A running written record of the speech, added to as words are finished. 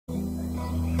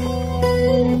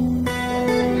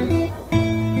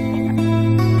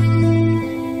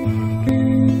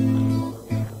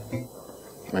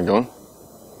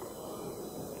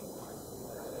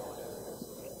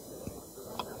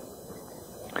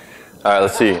All right,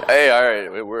 let's see. Hey, all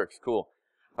right, it works. Cool.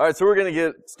 All right, so we're going to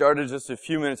get started just a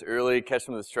few minutes early, catch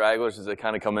some of the stragglers as they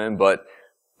kind of come in, but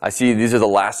I see these are the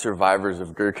last survivors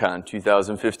of GrrCON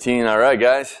 2015. All right,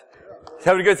 guys.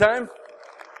 Having a good time?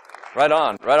 Right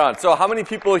on, right on. So how many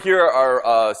people here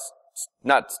are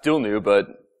not still new, but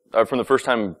are from the first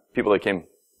time people that came?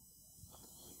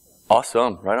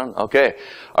 Awesome, right on. Okay.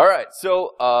 All right,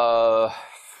 so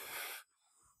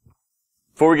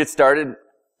before we get started,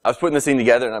 I was putting this thing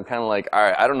together and I'm kind of like, all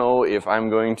right, I don't know if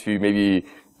I'm going to maybe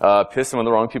piss some of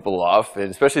the wrong people off, and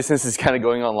especially since it's kind of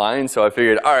going online. So I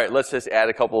figured, all right, let's just add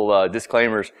a couple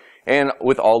disclaimers. And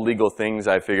with all legal things,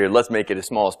 I figured let's make it as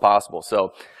small as possible.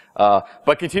 So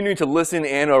by continuing to listen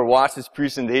and or watch this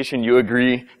presentation, you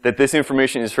agree that this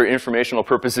information is for informational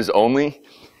purposes only,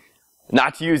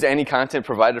 not to use any content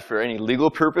provided for any legal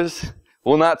purpose,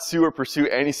 will not sue or pursue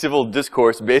any civil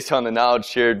discourse based on the knowledge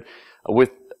shared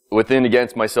within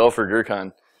against myself or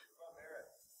GrrCON.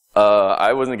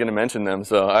 I wasn't going to mention them,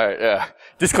 so all right, yeah.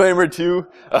 Disclaimer 2,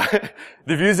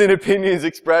 the views and opinions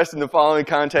expressed in the following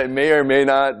content may or may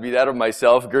not be that of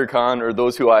myself, GrrCON, or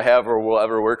those who I have or will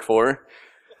ever work for.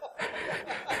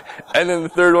 And then the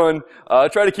third one,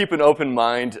 try to keep an open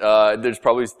mind. There's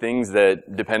probably things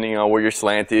that, depending on where your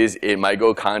slant is, it might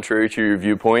go contrary to your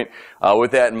viewpoint.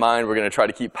 With that in mind, we're going to try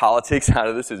to keep politics out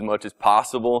of this as much as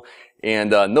possible.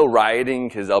 And no rioting,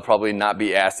 because I'll probably not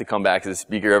be asked to come back as a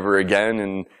speaker ever again,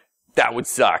 and that would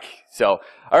suck. So,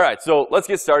 all right, so let's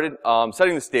get started.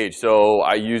 Setting the stage. So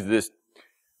I use this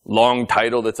long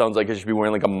title that sounds like I should be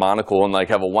wearing like a monocle and like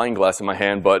have a wine glass in my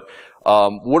hand, but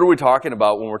what are we talking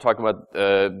about when we're talking about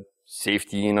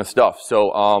safety and stuff?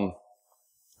 So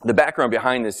the background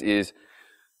behind this is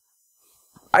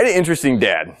I had an interesting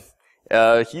dad.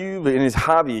 In his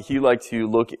hobby, he liked to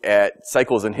look at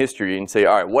cycles in history and say,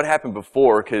 all right, what happened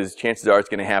before? Because chances are it's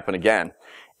going to happen again.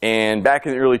 And back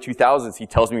in the early 2000s, he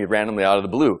tells me randomly out of the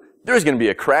blue, there's going to be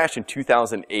a crash in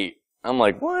 2008. I'm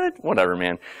like, what? Whatever,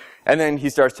 man. And then he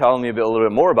starts telling me a little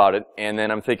bit more about it. And then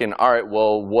I'm thinking, all right,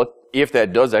 well, what if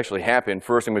that does actually happen?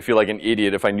 First, I'm going to feel like an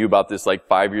idiot if I knew about this like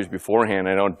 5 years beforehand.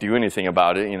 I don't do anything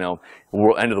about it, you know,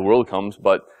 end of the world comes.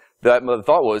 But the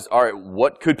thought was, all right,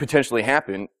 what could potentially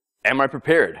happen? Am I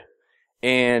prepared?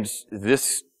 And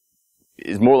this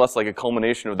is more or less like a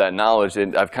culmination of that knowledge,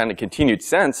 and I've kind of continued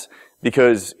since,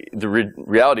 because the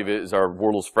reality of it is our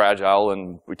world is fragile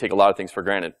and we take a lot of things for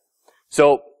granted.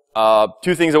 So,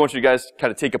 two things I want you guys to kind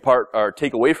of take apart or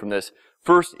take away from this.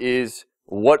 First is,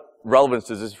 what relevance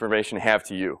does this information have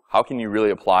to you? How can you really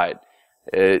apply it?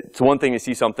 It's one thing to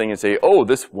see something and say, oh,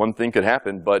 this one thing could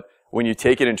happen, but when you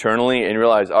take it internally and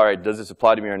realize, all right, does this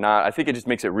apply to me or not, I think it just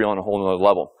makes it real on a whole nother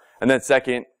level. And then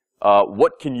second,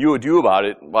 what can you do about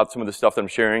it, about some of the stuff that I'm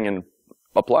sharing, and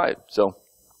apply it? So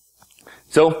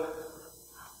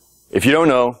if you don't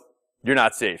know, you're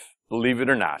not safe, believe it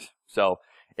or not. So,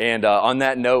 and on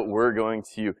that note, we're going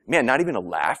to, man, not even a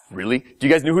laugh, really? Do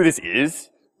you guys know who this is?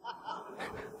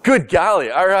 Good golly,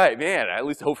 all right, man, I at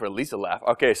least hope for at least a laugh.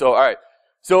 Okay, so, all right.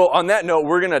 So on that note,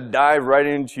 we're going to dive right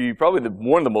into probably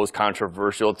one of the most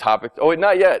controversial topics. Oh, wait,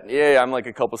 not yet. Yeah, I'm like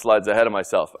a couple slides ahead of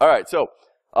myself. All right, so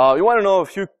you want to know a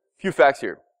few facts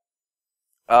here.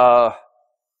 What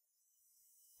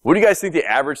do you guys think the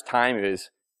average time is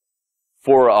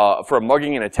for a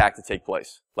mugging and attack to take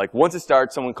place? Like once it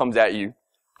starts, someone comes at you.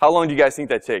 How long do you guys think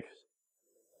that takes?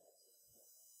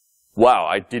 Wow,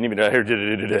 I didn't even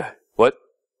know. What?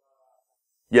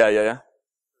 Yeah.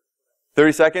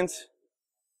 30 seconds?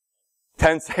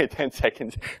 10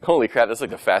 seconds. Holy crap, that's like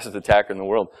the fastest attacker in the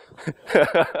world.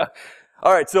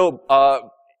 All right, so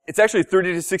it's actually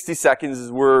 30 to 60 seconds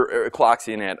is where clock's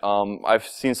in at. I've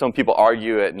seen some people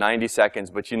argue at 90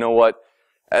 seconds, but you know what?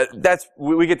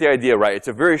 We get the idea, right? It's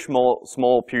a very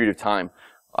small period of time.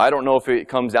 I don't know if it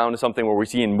comes down to something where we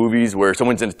see in movies where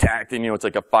someone's attacked and, you know, it's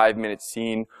like a 5-minute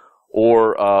scene,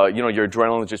 or, you know, your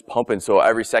adrenaline is just pumping, so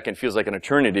every second feels like an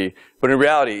eternity. But in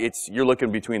reality, you're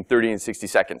looking between 30 and 60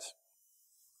 seconds.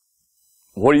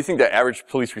 What do you think the average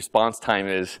police response time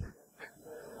is?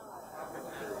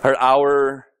 An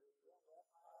hour?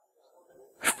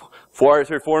 4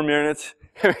 hours or 4 minutes?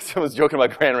 Someone's joking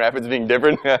about Grand Rapids being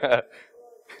different.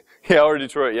 Yeah, or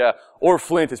Detroit, yeah. Or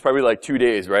Flint is probably like 2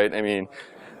 days, right? I mean,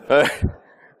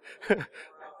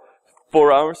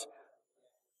 4 hours?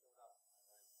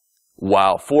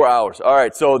 Wow, 4 hours. All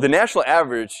right, so the national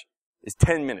average is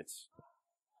 10 minutes.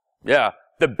 Yeah,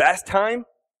 the best time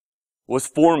was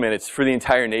 4 minutes for the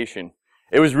entire nation.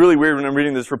 It was really weird when I'm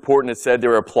reading this report and it said they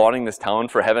were applauding this town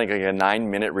for having like a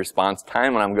 9-minute response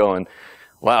time, and I'm going,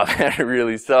 wow, that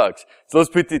really sucks. So let's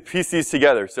piece these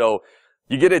together. So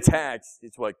you get attacked,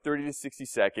 it's like 30 to 60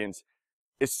 seconds.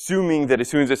 assuming that as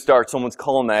soon as it starts, someone's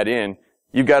calling that in,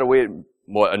 you've got to wait,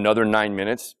 what, another 9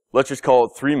 minutes? Let's just call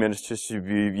it 3 minutes just to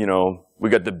be, you know, we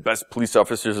got the best police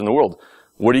officers in the world.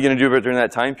 What are you going to do about it during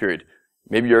that time period?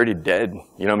 Maybe you're already dead.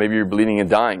 You know, maybe you're bleeding and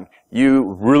dying.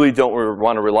 You really don't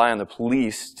want to rely on the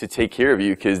police to take care of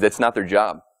you because that's not their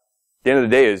job. At the end of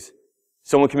the day is,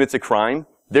 someone commits a crime,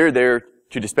 they're there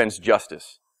to dispense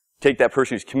justice. Take that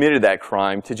person who's committed that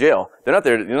crime to jail. They're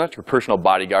not your personal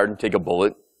bodyguard and take a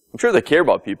bullet. I'm sure they care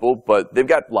about people, but they've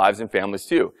got lives and families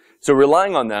too. So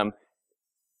relying on them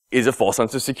is a false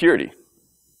sense of security.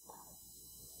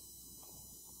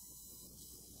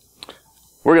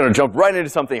 We're going to jump right into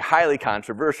something highly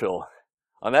controversial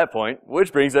on that point,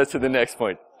 which brings us to the next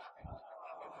point.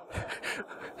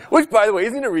 Which, by the way,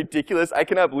 isn't it ridiculous? I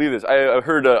cannot believe this. I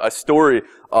heard a story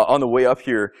on the way up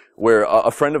here where a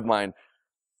friend of mine,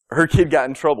 her kid got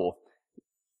in trouble.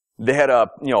 They had a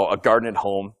garden at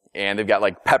home, and they've got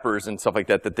like peppers and stuff like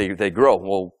that they grow.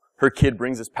 Well, her kid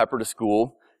brings this pepper to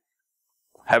school,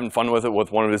 having fun with it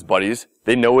with one of his buddies.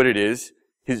 They know what it is.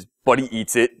 His buddy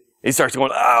eats it. He starts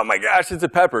going, oh my gosh, it's a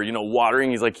pepper, you know, watering.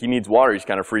 He's like, he needs water. He's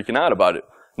kind of freaking out about it.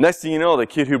 Next thing you know, the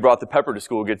kid who brought the pepper to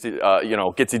school gets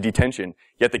a detention.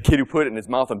 Yet the kid who put it in his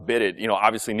mouth and bit it, you know,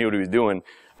 obviously knew what he was doing.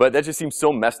 But that just seems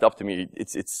so messed up to me.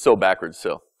 It's so backwards,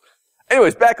 so.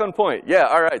 Anyways, back on point. Yeah,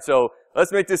 alright, so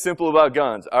let's make this simple about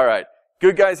guns. Alright,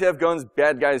 good guys have guns,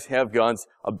 bad guys have guns,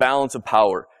 a balance of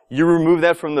power. You remove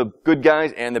that from the good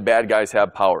guys and the bad guys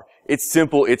have power. It's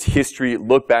simple, it's history,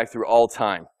 look back through all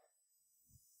time.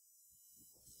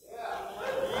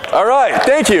 Alright,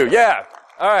 thank you, yeah.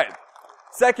 Alright,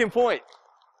 second point.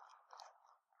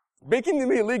 Making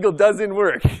them illegal doesn't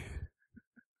work.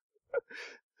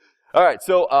 Alright,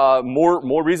 so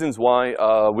more reasons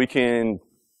why we can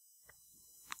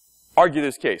argue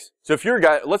this case. So if you're a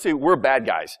guy, let's say we're bad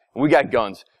guys, and we got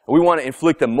guns, and we want to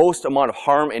inflict the most amount of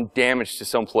harm and damage to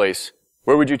some place,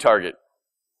 where would you target?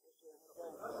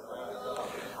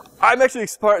 I'm actually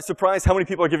surprised how many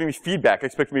people are giving me feedback. I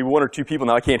expect maybe 1 or 2 people.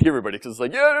 Now I can't hear everybody because it's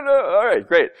like, yeah, no, all right,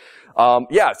 great.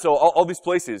 Yeah, so all these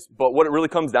places, but what it really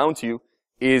comes down to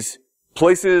is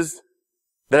places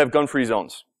that have gun-free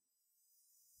zones.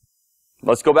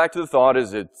 Let's go back to the thought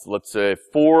is it's, let's say,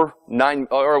 4, 9,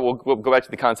 or we'll go back to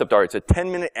the concept, all right, it's a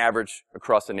 10-minute average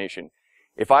across the nation.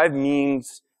 If I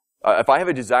have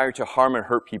a desire to harm and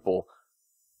hurt people,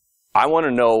 I want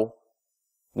to know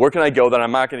where can I go that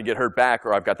I'm not going to get hurt back,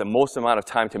 or I've got the most amount of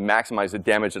time to maximize the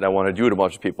damage that I want to do to a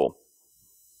bunch of people.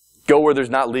 Go where there's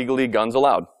not legally guns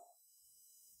allowed.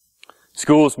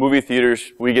 Schools, movie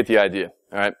theaters, we get the idea,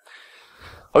 all right?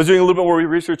 I was doing a little bit more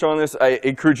research on this. I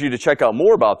encourage you to check out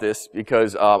more about this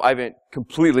because I haven't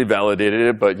completely validated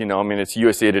it, but, you know, I mean, it's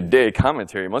USA Today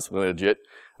commentary. It must be legit.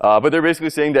 But they're basically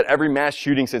saying that every mass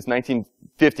shooting since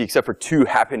 1950, except for 2,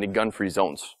 happened in gun-free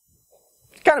zones.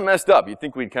 It's kind of messed up. You'd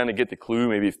think we'd kind of get the clue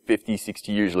maybe 50,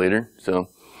 60 years later. So,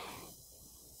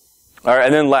 all right,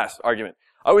 and then last argument.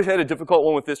 I always had a difficult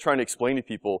one with this, trying to explain to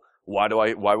people why do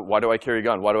I carry a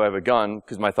gun? Why do I have a gun?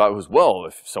 Because my thought was, well,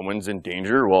 if someone's in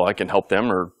danger, well, I can help them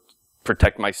or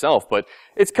protect myself. But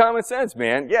it's common sense,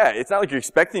 man. Yeah, it's not like you're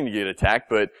expecting to get attacked,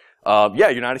 but yeah,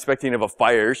 you're not expecting to have a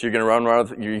fire, so you're going to run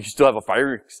around with, you still have a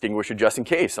fire extinguisher just in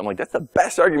case. I'm like, that's the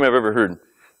best argument I've ever heard.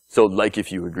 So, like,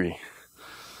 if you agree.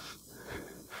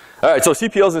 All right, so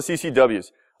CPLs and CCWs.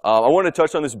 I want to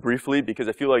touch on this briefly because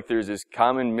I feel like there's this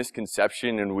common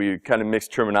misconception and we kind of mix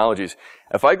terminologies.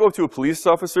 If I go up to a police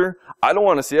officer, I don't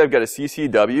want to say I've got a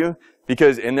CCW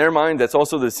because in their mind, that's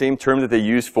also the same term that they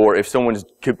use for if someone's,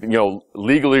 you know,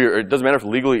 legally, or it doesn't matter if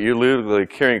legally or illegally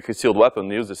carrying a concealed weapon,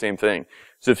 they use the same thing.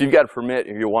 So if you've got a permit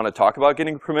and you want to talk about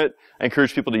getting a permit, I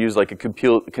encourage people to use like a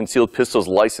concealed pistols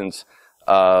license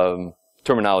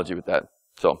terminology with that.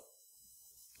 So.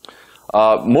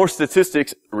 More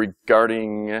statistics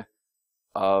regarding,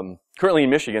 currently in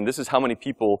Michigan, this is how many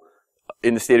people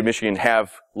in the state of Michigan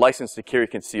have license to carry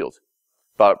concealed.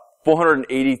 About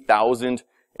 480,000,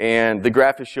 and the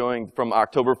graph is showing from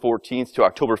October 14th to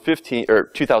October 15th,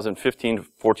 or 2015,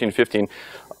 14-15,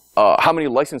 how many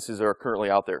licenses are currently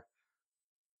out there.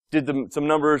 Did some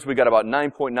numbers, we got about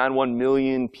 9.91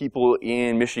 million people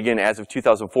in Michigan as of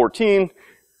 2014.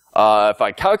 If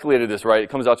I calculated this right, it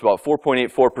comes out to about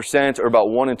 4.84%, or about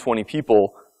 1 in 20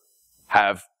 people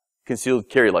have concealed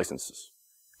carry licenses.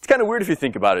 It's kind of weird if you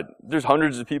think about it. There's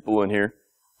hundreds of people in here.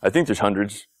 I think there's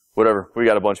hundreds. Whatever. We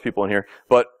got a bunch of people in here.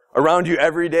 But around you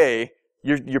every day,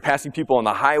 you're passing people on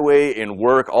the highway, in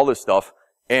work, all this stuff,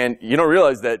 and you don't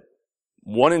realize that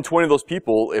 1 in 20 of those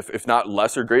people, if not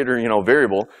less or greater, you know,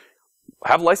 variable,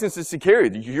 have licenses to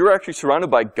carry. You're actually surrounded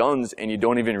by guns and you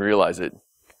don't even realize it.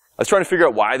 I was trying to figure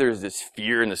out why there's this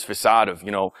fear and this facade of, you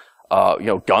know,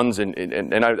 guns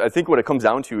and I think what it comes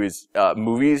down to is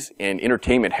movies and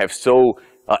entertainment have so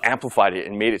amplified it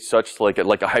and made it such like a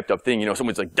hyped up thing.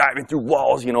 Someone's like diving through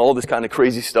walls, all this kind of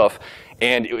crazy stuff,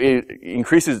 and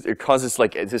it causes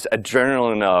like this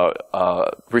adrenaline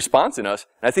response in us.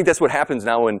 And I think that's what happens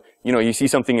now when you see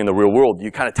something in the real world. You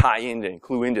kind of tie in and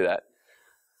clue into that.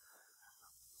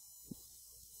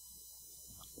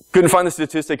 Couldn't find the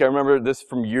statistic. I remember this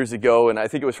from years ago, and I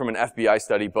think it was from an FBI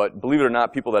study, but believe it or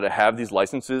not, people that have these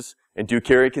licenses and do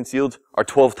carry concealed are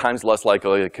 12 times less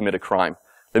likely to commit a crime.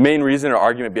 The main reason or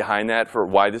argument behind that for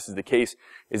why this is the case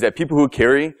is that people who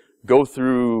carry go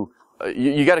through,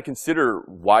 you got to consider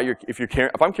why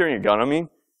if I'm carrying a gun on me,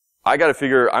 I got to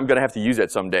figure I'm going to have to use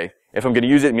that someday. If I'm going to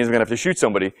use it, it means I'm going to have to shoot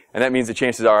somebody, and that means the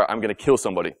chances are I'm going to kill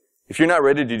somebody. If you're not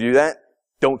ready to do that,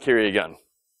 don't carry a gun.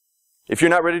 If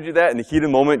you're not ready to do that, in the heat of the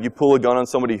moment, you pull a gun on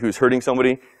somebody who's hurting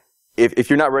somebody, if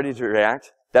you're not ready to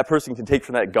react, that person can take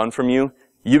that gun from you.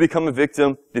 You become a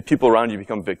victim, the people around you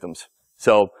become victims.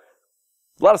 So,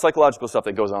 a lot of psychological stuff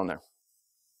that goes on there.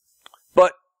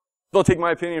 But don't take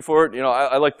my opinion for it.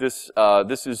 I like this.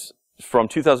 This is from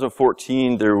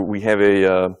 2014. There we have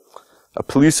a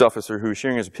police officer who's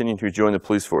sharing his opinion who joined the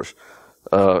police force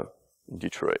in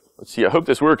Detroit. Let's see. I hope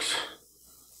this works.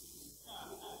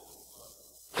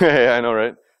 Hey, I know,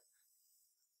 right?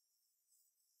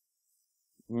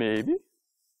 Maybe.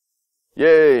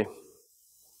 Yay.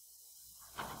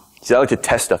 See, I like to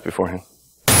test stuff beforehand.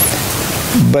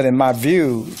 But in my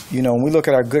view, when we look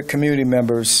at our good community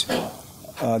members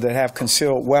that have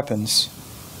concealed weapons,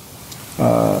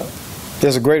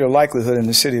 there's a greater likelihood in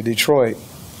the city of Detroit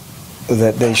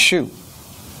that they shoot.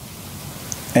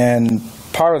 And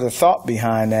part of the thought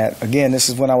behind that, again, this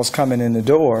is when I was coming in the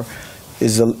door,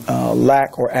 is a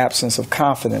lack or absence of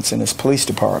confidence in this police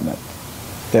department.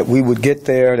 That we would get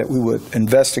there, that we would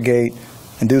investigate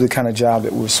and do the kind of job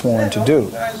that we're sworn to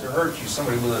do. Guys that hurt you,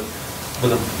 somebody with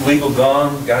a legal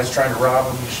gun, guys trying to rob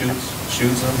them,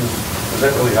 shoots them. Does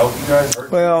that really help you guys?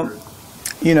 Well,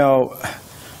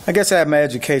 I guess I have my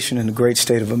education in the great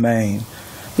state of Maine.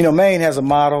 Maine has a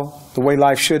motto, the way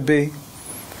life should be.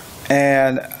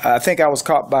 And I think I was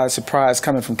caught by surprise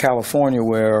coming from California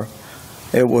where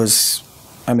it was,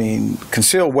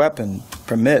 concealed weapon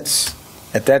permits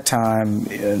at that time,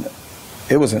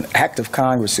 it was an act of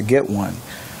Congress to get one.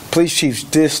 Police chiefs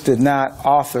just did not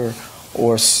author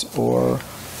or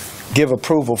give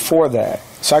approval for that.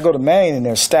 So I go to Maine and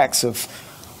there's stacks of,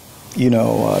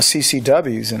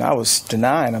 CCWs, and I was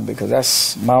denying them because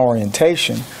that's my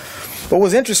orientation. But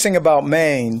what's interesting about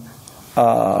Maine,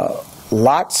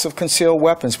 lots of concealed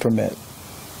weapons permit.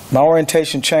 My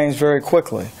orientation changed very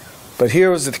quickly. But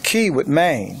here was the key with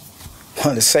Maine, one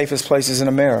of the safest places in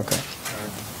America.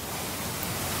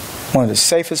 One of the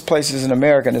safest places in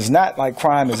America, and it's not like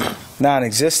crime is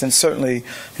non-existent. Certainly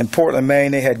in Portland,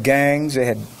 Maine, they had gangs, they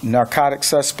had narcotic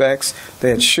suspects,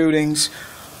 they had shootings,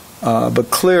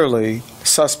 but clearly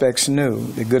suspects knew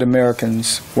that good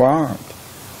Americans were armed.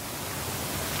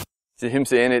 To him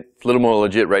saying it's a little more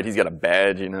legit, right? He's got a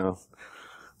badge,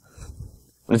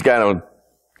 This guy on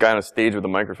a stage with a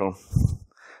microphone.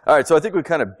 All right, so I think we've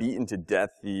kind of beaten to death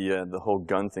the whole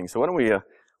gun thing. So why don't we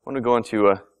go on to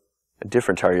a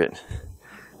different target?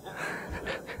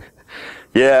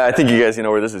 Yeah, I think you guys know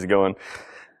where this is going.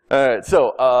 All right,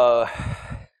 so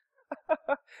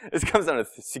this comes down to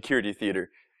security theater.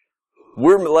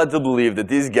 We're led to believe that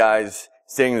these guys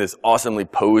saying this awesomely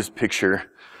posed picture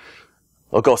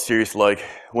look all serious like.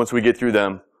 Once we get through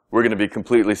them, we're going to be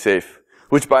completely safe.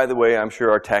 Which, by the way, I'm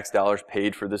sure our tax dollars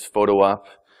paid for this photo op.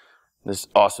 This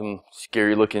awesome,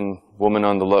 scary-looking woman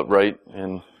on the right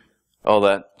and all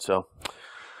that. So,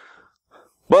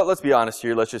 but let's be honest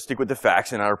here. Let's just stick with the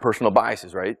facts and our personal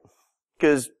biases, right?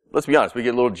 Because let's be honest, we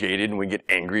get a little jaded and we get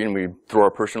angry and we throw our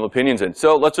personal opinions in.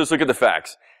 So let's just look at the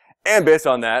facts. And based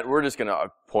on that, we're just going to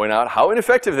point out how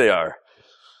ineffective they are.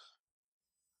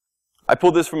 I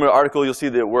pulled this from an article. You'll see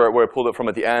that where I pulled it from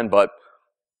at the end, but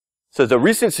it says a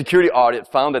recent security audit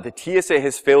found that the TSA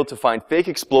has failed to find fake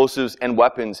explosives and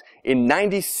weapons in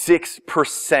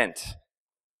 96%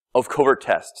 of covert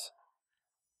tests.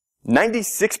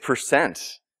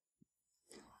 96%.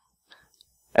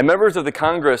 And members of the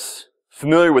Congress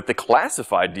familiar with the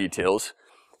classified details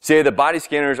say that body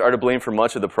scanners are to blame for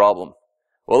much of the problem.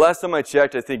 Well, last time I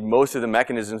checked, I think most of the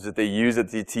mechanisms that they use at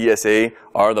the TSA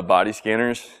are the body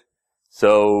scanners.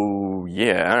 So,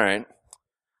 yeah, all right.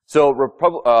 So,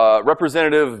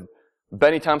 Representative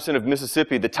Benny Thompson of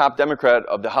Mississippi, the top Democrat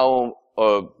of the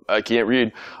I can't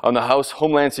read, on the House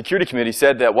Homeland Security Committee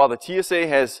said that while the TSA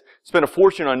has spent a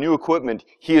fortune on new equipment,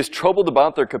 he is troubled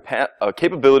about their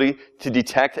capability to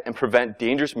detect and prevent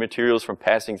dangerous materials from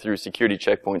passing through security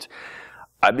checkpoints.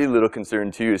 I'd be a little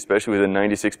concerned too, especially with a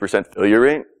 96% failure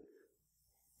rate.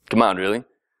 Come on, really?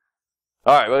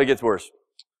 All right, well, it gets worse.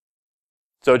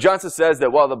 So Johnson says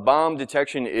that while the bomb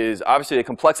detection is obviously a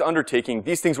complex undertaking,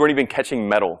 these things weren't even catching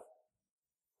metal.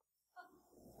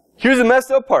 Here's the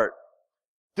messed up part.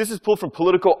 This is pulled from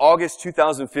Politico August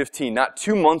 2015, not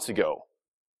 2 months ago.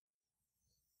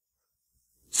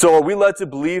 So are we led to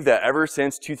believe that ever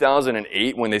since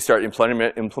 2008, when they start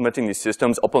implementing these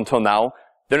systems, up until now,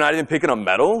 they're not even picking up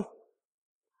metal?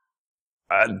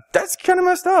 That's kind of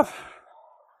messed up.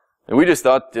 And we just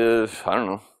thought, I don't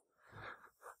know.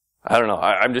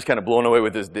 I'm just kind of blown away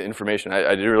with this information.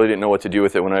 I really didn't know what to do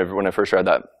with it when I first read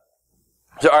that.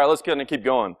 So all right, let's kind of keep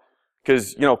going.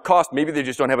 Because, cost, maybe they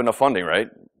just don't have enough funding, right?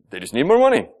 They just need more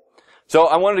money. So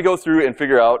I wanted to go through and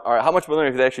figure out, all right, how much money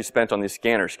have they actually spent on these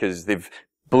scanners? Because they've,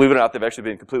 believe it or not, they've actually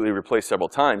been completely replaced several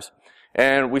times.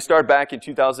 And we start back in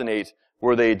 2008,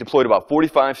 where they deployed about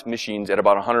 45 machines at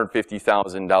about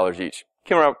 $150,000 each.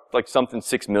 Came around like something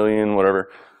 6 million, whatever.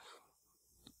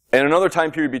 And another time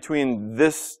period between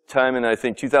this time and I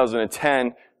think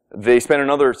 2010, they spent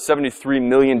another $73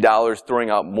 million throwing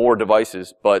out more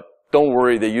devices. But don't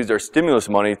worry, they used their stimulus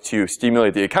money to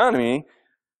stimulate the economy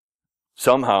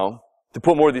somehow to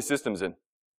put more of these systems in.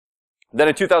 Then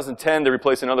in 2010, they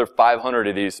replaced another 500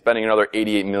 of these, spending another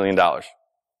 $88 million.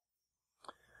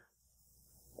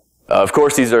 Of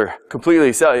course, these are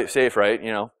completely safe, right?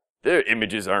 Their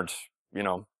images aren't,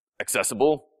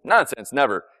 accessible. Nonsense,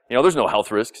 never. There's no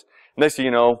health risks. Next thing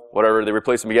you know, whatever, they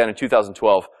replaced them again in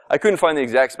 2012. I couldn't find the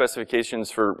exact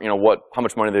specifications for, how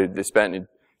much money they spent in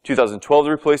 2012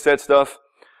 to replace that stuff.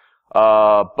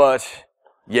 But,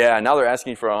 yeah, now they're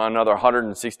asking for another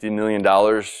 $160 million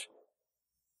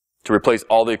to replace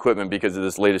all the equipment because of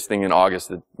this latest thing in August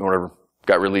that, whatever,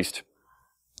 got released.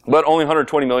 But only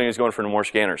 $120 million is going for more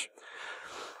scanners.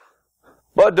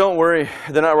 But don't worry,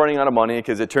 they're not running out of money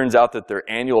because it turns out that their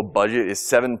annual budget is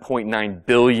 $7.9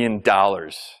 billion.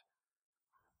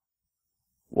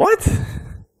 What?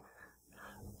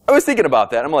 I was thinking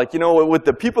about that. I'm like, with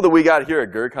the people that we got here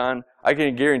at GrrCON, I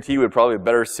can guarantee we'd probably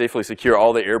better safely secure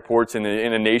all the airports in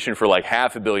a nation for like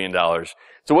 $500 million.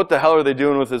 So what the hell are they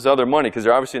doing with this other money? Because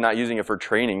they're obviously not using it for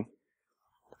training.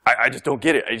 I just don't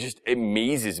get it. It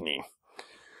amazes me.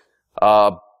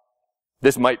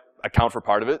 This might account for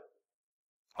part of it.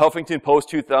 Huffington Post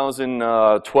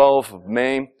 2012,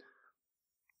 May.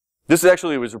 This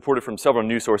actually was reported from several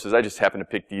news sources. I just happened to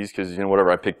pick these because, whatever,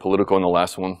 I picked Politico in the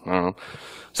last one. I don't know.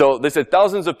 So they said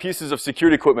thousands of pieces of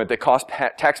security equipment that cost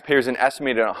taxpayers an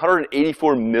estimated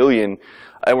 $184 million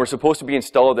and were supposed to be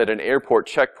installed at an airport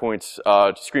checkpoints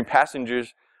to screen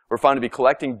passengers were found to be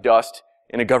collecting dust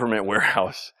in a government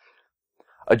warehouse.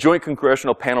 A joint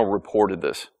congressional panel reported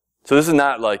this. So this is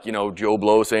not like, Joe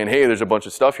Blow saying, hey, there's a bunch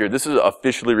of stuff here. This is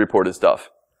officially reported stuff.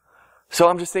 So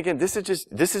I'm just thinking, this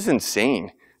is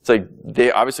insane. It's like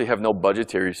they obviously have no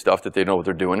budgetary stuff that they know what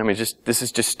they're doing. I mean, this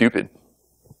is just stupid.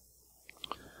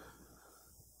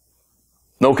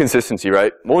 No consistency,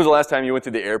 right? When was the last time you went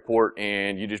to the airport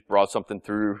and you just brought something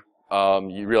through?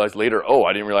 You realized later, oh,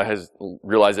 I didn't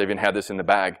realize I even had this in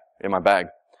my bag.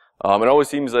 It always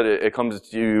seems that it comes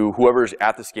to whoever's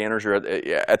at the scanners or at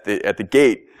the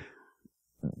gate.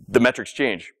 The metrics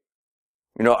change.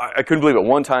 I couldn't believe it.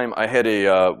 One time I had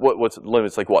what's the limit?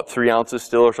 It's like, 3 ounces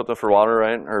still or something for water,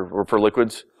 right? Or for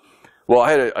liquids. Well,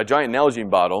 I had a giant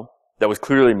Nalgene bottle that was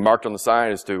clearly marked on the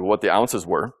side as to what the ounces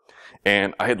were.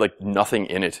 And I had like nothing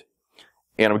in it.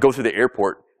 And I would go through the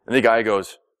airport and the guy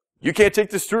goes, you can't take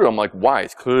this through. I'm like, why?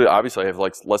 It's clearly, obviously I have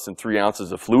like less than 3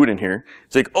 ounces of fluid in here.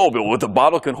 It's like, oh, but the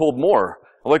bottle can hold more.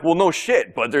 I'm like, well, no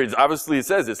shit. But obviously it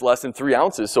says it's less than 3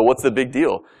 ounces. So what's the big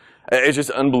deal? It's just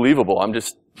unbelievable. I'm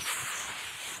just,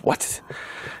 what?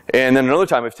 And then another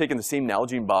time I've taken the same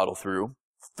Nalgene bottle through,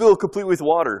 filled complete with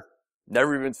water,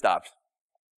 never even stopped.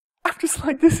 I'm just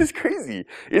like, this is crazy.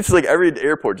 It's like every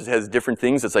airport just has different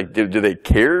things. It's like, do they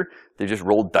care? They just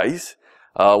roll dice.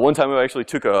 One time I actually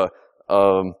took a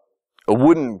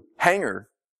wooden hanger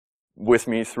with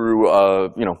me through,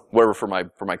 whatever for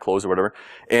my clothes or whatever,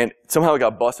 and somehow it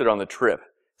got busted on the trip.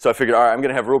 So I figured, all right, I'm going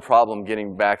to have a real problem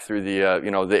getting back through the,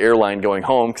 the airline going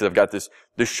home because I've got this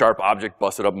sharp object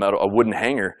busted up a wooden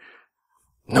hanger.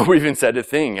 Nobody even said a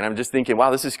thing. And I'm just thinking, wow,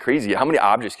 this is crazy. How many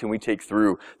objects can we take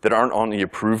through that aren't on the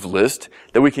approved list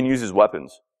that we can use as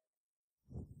weapons?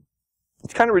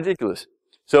 It's kind of ridiculous.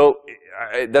 So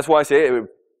that's why I say,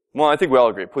 well, I think we all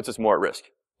agree, it puts us more at risk.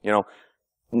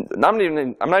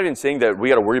 I'm not even saying that we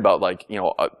got to worry about like, you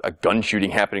know, a gun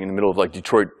shooting happening in the middle of like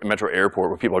Detroit Metro Airport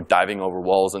where people are diving over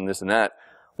walls and this and that.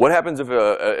 What happens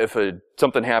if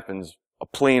something happens, a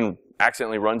plane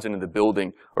accidentally runs into the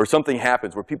building, or something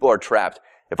happens where people are trapped?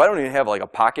 If I don't even have like a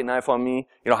pocket knife on me,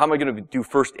 you know, how am I going to do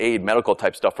first aid, medical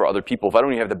type stuff for other people if I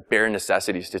don't even have the bare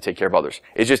necessities to take care of others?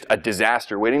 It's just a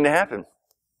disaster waiting to happen.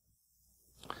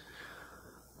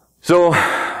 So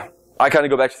I kind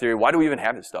of go back to theory. Why do we even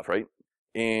have this stuff, right?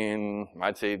 And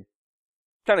I'd say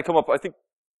kind of come up, I think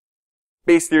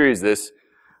base theory is this.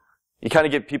 You kind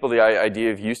of get people the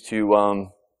idea of used to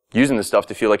using this stuff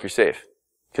to feel like you're safe.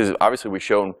 Because obviously we've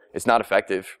shown it's not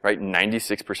effective, right?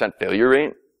 96% failure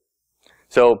rate.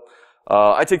 So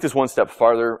I take this one step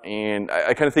farther, and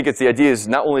I kind of think it's the idea is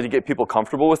not only to get people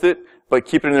comfortable with it, but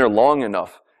keep it in there long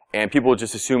enough, and people will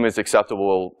just assume it's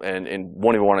acceptable and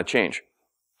won't even want to change.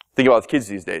 Think about the kids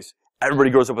these days. Everybody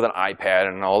grows up with an iPad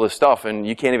and all this stuff, and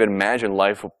you can't even imagine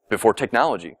life before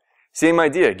technology. Same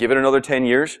idea. Give it another 10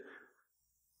 years.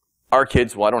 Our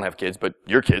kids, well, I don't have kids, but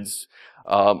your kids,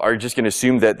 are just going to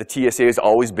assume that the TSA has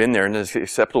always been there and it's an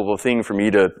acceptable thing for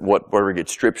me to, whatever, get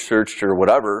strip searched or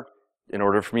whatever in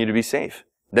order for me to be safe.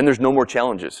 Then there's no more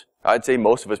challenges. I'd say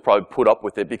most of us probably put up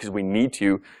with it because we need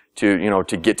to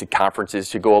get to conferences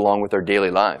to go along with our daily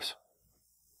lives.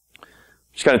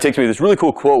 Which kind of takes me to this really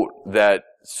cool quote that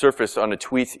surfaced on a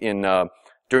tweet in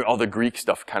during all the Greek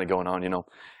stuff kind of going on, you know.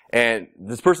 And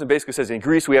this person basically says, in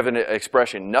Greece we have an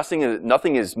expression,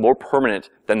 nothing is more permanent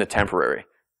than the temporary.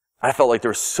 I felt like there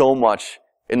was so much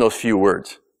in those few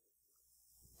words.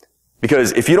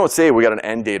 Because if you don't say we got an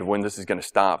end date of when this is going to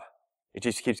stop, it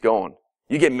just keeps going.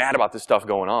 You get mad about this stuff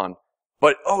going on,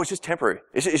 but oh, it's just temporary.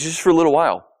 It's just for a little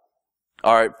while.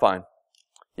 All right, fine.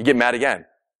 You get mad again.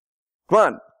 Come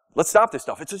on, let's stop this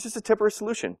stuff. It's just a temporary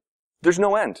solution. There's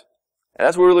no end. And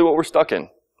that's really what we're stuck in.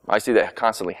 I see that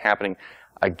constantly happening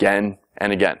again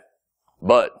and again.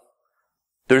 But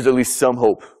there's at least some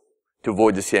hope to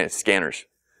avoid the scanners.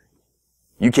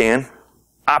 You can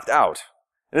opt out.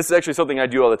 And this is actually something I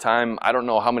do all the time. I don't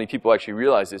know how many people actually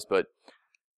realize this, but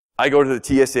I go to the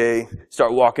TSA,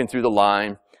 start walking through the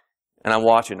line, and I'm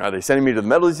watching. Are they sending me to the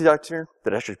metal detector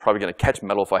that actually is probably going to catch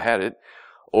metal if I had it,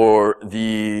 or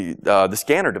the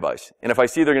scanner device? And if I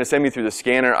see they're going to send me through the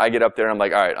scanner, I get up there and I'm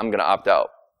like, all right, I'm going to opt out.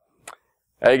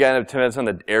 Again, it depends on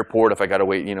the airport if I got to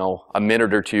wait, you know, a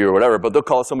minute or two or whatever. But they'll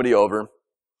call somebody over,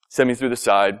 send me through the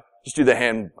side, just do the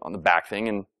hand on the back thing,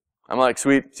 and I'm like,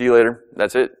 sweet, see you later.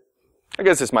 That's it. I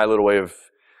guess it's my little way of,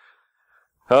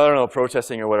 I don't know,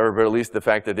 protesting or whatever, but at least the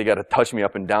fact that they got to touch me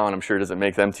up and down, I'm sure doesn't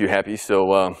make them too happy.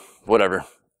 So, whatever.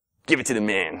 Give it to the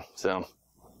man. So,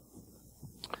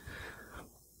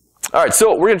 all right,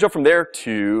 so we're going to jump from there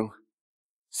to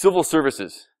civil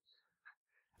services.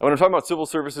 And when I'm talking about civil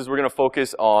services, we're going to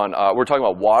focus on, we're talking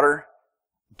about water,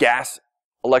 gas,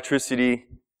 electricity,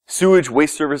 sewage,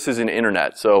 waste services, and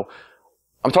internet. So,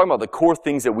 I'm talking about the core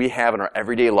things that we have in our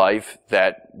everyday life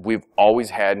that we've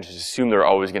always had and just assume they're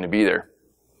always going to be there.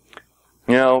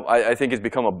 You know, I think it's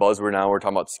become a buzzword now. We're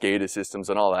talking about SCADA systems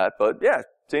and all that, but yeah,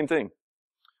 same thing.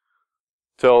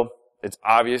 So, it's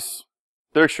obvious.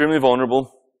 They're extremely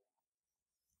vulnerable.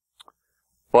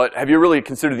 But have you really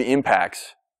considered the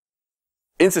impacts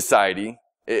in society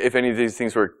if any of these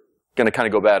things were going to kind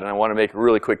of go bad? And I want to make a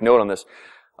really quick note on this.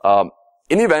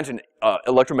 In the event an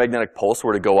electromagnetic pulse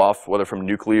were to go off, whether from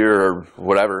nuclear or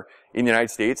whatever, in the United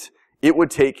States, it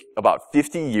would take about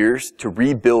 50 years to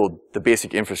rebuild the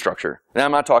basic infrastructure. And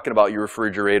I'm not talking about your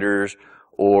refrigerators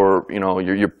or, you know,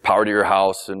 your power to your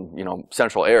house and, you know,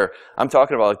 central air. I'm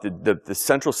talking about like the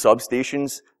central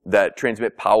substations that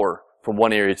transmit power from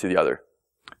one area to the other.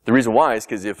 The reason why is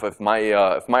because if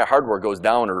my hardware goes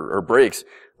down or breaks,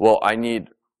 well, I need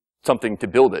something to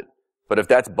build it. But if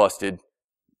that's busted,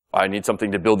 I need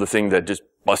something to build the thing that just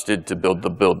busted to build the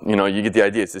build. You know, you get the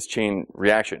idea. It's this chain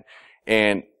reaction.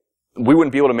 And we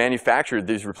wouldn't be able to manufacture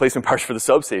these replacement parts for the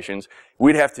substations.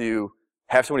 We'd have to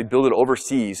have somebody build it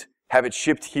overseas, have it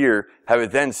shipped here, have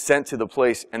it then sent to the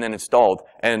place and then installed.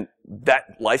 And that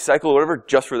life cycle or whatever,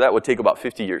 just for that would take about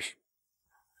 50 years.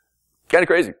 Kind of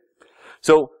crazy.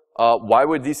 So, why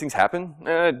would these things happen?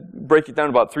 Break it down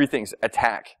to about 3 things.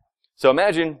 Attack. So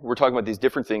imagine we're talking about these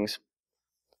different things.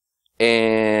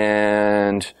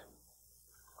 And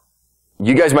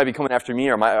you guys might be coming after me,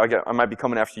 or I might be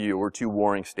coming after you. We're 2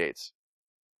 warring states.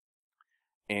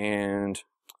 And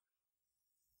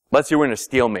let's say we're in a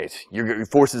stalemate. Your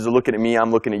forces are looking at me,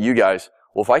 I'm looking at you guys.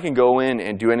 Well, if I can go in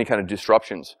and do any kind of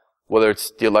disruptions, whether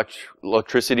it's the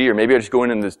electricity or maybe I just go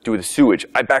in and do the sewage.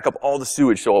 I back up all the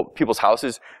sewage so people's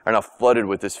houses are now flooded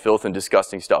with this filth and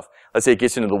disgusting stuff. Let's say it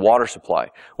gets into the water supply.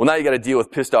 Well, now you got to deal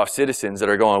with pissed off citizens that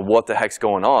are going, what the heck's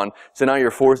going on? So now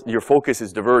your focus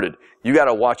is diverted. You got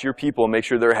to watch your people and make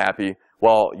sure they're happy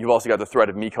while you've also got the threat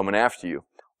of me coming after you.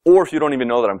 Or if you don't even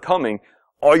know that I'm coming,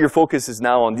 all your focus is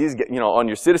now on these, on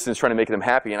your citizens trying to make them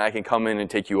happy, and I can come in and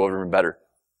take you over even better.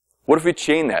 What if we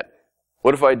chain that?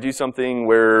 What if I do something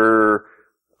where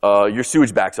your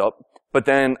sewage backs up, but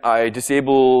then I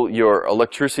disable your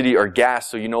electricity or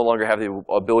gas so you no longer have the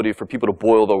ability for people to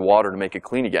boil the water to make it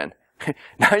clean again?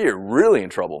 Now you're really in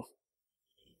trouble.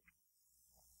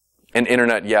 And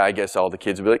internet, yeah, I guess all the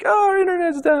kids would be like, oh, our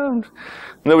internet's down.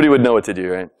 Nobody would know what to do,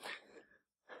 right?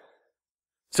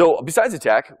 So besides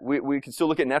attack, we can still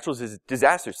look at natural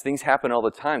disasters. Things happen all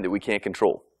the time that we can't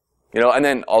control. And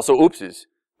then also oopses.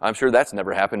 I'm sure that's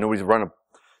never happened. Nobody's run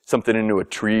something into a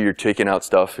tree or taken out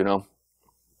stuff,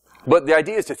 But the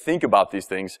idea is to think about these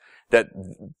things, that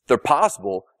they're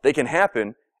possible, they can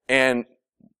happen, and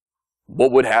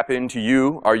what would happen to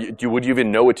you? Would you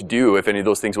even know what to do if any of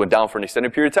those things went down for an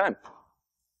extended period of time?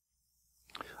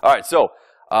 All right, so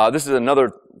this is another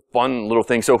fun little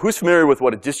thing. So who's familiar with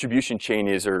what a distribution chain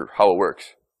is or how it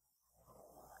works?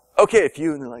 Okay, a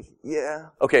few, and they're like, yeah.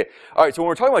 Okay, all right, so when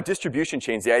we're talking about distribution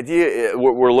chains, the idea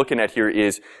what we're looking at here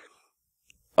is,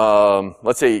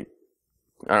 let's say,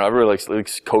 I don't know, everybody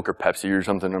likes Coke or Pepsi or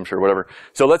something, I'm sure, whatever.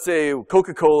 So let's say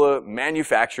Coca-Cola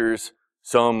manufactures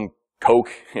some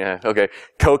Coke,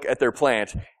 Coke at their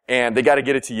plant, and they got to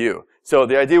get it to you. So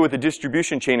the idea with the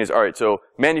distribution chain is, all right, so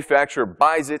manufacturer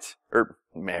buys it, or,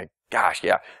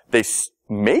 they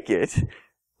make it,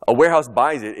 a warehouse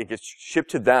buys it, it gets shipped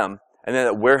to them, and then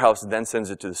that warehouse then sends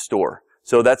it to the store.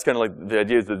 So that's kind of like the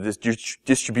idea of this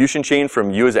distribution chain from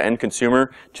you as an end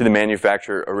consumer to the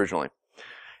manufacturer originally.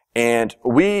 And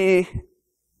we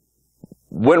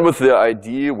went with the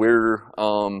idea where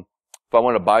if I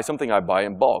want to buy something, I buy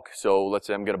in bulk. So let's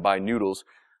say I'm going to buy noodles.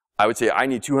 I would say I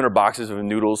need 200 boxes of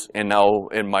noodles, and now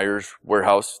in Meijer's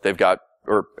warehouse,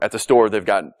 or at the store, they've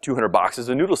got 200 boxes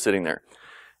of noodles sitting there.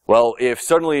 Well, if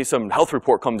suddenly some health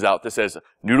report comes out that says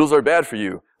noodles are bad for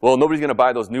you, well, nobody's going to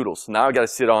buy those noodles. So now I got to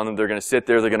sit on them. They're going to sit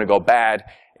there. They're going to go bad,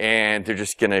 and they're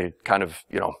just going to kind of,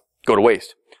 go to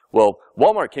waste. Well,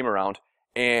 Walmart came around,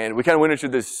 and we kind of went into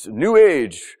this new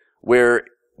age where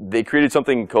they created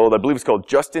something called, I believe it's called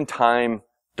just-in-time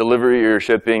delivery or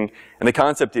shipping. And the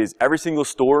concept is every single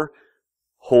store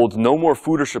holds no more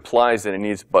food or supplies than it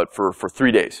needs, but for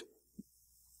 3 days.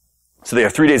 So they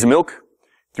have 3 days of milk,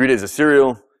 3 days of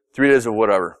cereal, 3 days of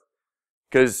whatever.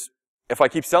 Because if I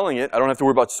keep selling it, I don't have to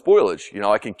worry about spoilage.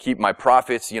 I can keep my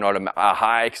profits, at a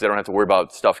high because I don't have to worry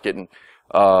about stuff getting,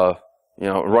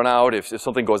 run out. If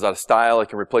something goes out of style, I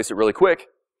can replace it really quick.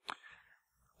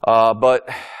 But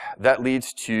that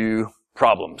leads to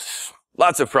problems.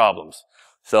 Lots of problems.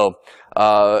 So,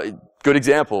 good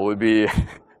example would be,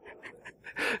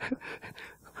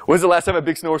 when's the last time a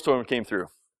big snowstorm came through?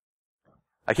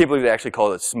 I can't believe they actually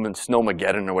call it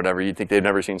Snowmageddon or whatever. You'd think they've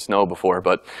never seen snow before,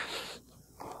 but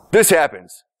this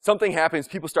happens. Something happens,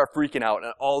 people start freaking out,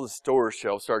 and all the store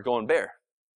shelves start going bare.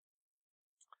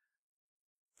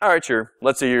 All right, sure.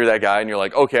 Let's say you're that guy, and you're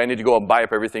like, okay, I need to go and buy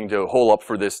up everything to hole up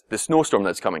for this snowstorm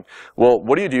that's coming. Well,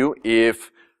 what do you do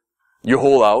if you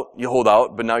hold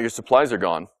out, but now your supplies are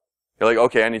gone? You're like,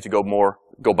 okay, I need to go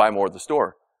buy more at the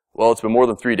store. Well, it's been more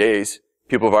than 3 days.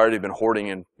 People have already been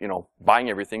hoarding and, buying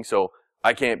everything, so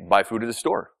I can't buy food at the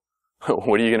store.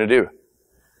 What are you going to do?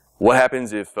 What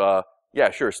happens if, a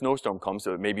snowstorm comes,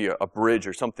 so maybe a bridge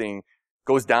or something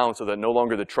goes down so that no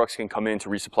longer the trucks can come in to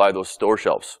resupply those store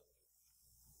shelves?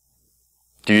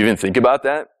 Do you even think about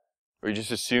that? Or you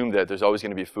just assume that there's always going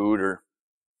to be food, or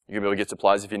you're going to be able to get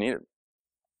supplies if you need it?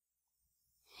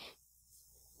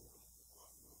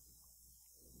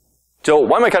 So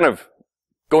why am I kind of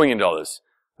going into all this?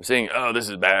 I'm saying, oh, this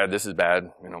is bad,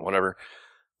 whatever.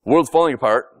 The world's falling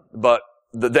apart, but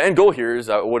the end goal here is,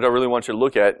 what I really want you to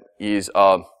look at is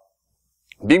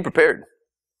being prepared,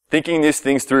 thinking these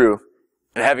things through,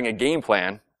 and having a game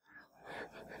plan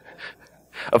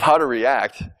of how to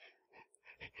react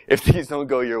if these don't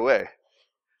go your way.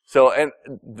 So, and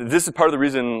this is part of the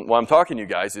reason why I'm talking to you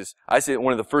guys is, I say that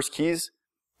one of the first keys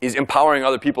is empowering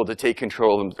other people to take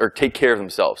control of them, or take care of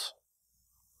themselves.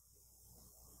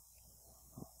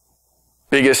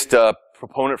 Biggest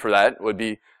proponent for that would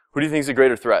be, who do you think is a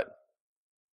greater threat?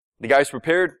 The guy who's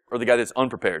prepared or the guy that's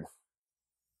unprepared?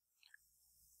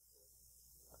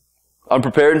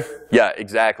 Unprepared? Yeah,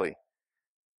 exactly.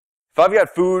 If I've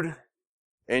got food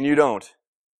and you don't,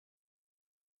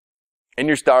 and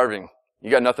you're starving,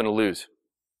 you got nothing to lose.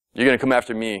 You're going to come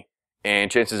after me,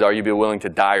 and chances are you'll be willing to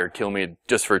die or kill me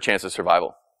just for a chance of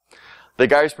survival. The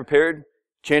guy who's prepared,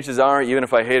 chances are, even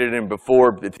if I hated him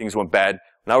before things went bad,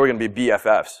 now we're going to be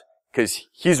BFFs. Because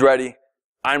he's ready,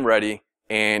 I'm ready,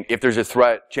 and if there's a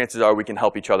threat, chances are we can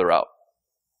help each other out.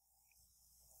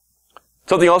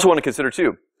 Something you also want to consider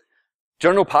too,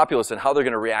 general populace and how they're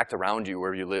going to react around you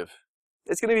wherever you live.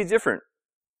 It's going to be different.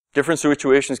 Different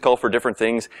situations call for different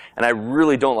things, and I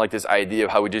really don't like this idea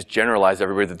of how we just generalize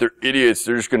everybody that they're idiots.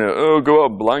 They're just going to go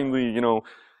out blindly,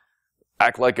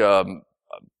 act like a,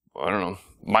 I don't know,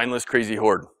 mindless crazy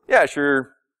horde. Yeah,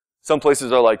 sure, some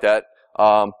places are like that.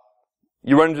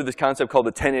 You run into this concept called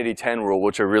the 10-80-10 rule,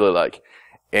 which I really like.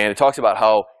 And it talks about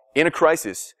how in a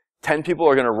crisis, 10 people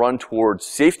are going to run towards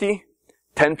safety,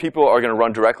 10 people are going to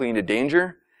run directly into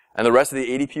danger, and the rest of the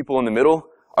 80 people in the middle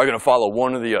are going to follow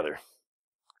one or the other.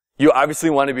 You obviously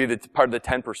want to be the part of the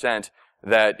 10%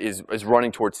 that is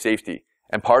running towards safety.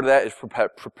 And part of that is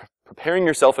preparing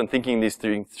yourself and thinking these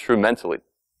things through mentally.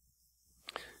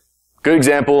 Good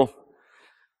example,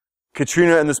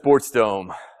 Katrina and the Sports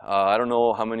Dome. I don't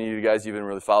know how many of you guys even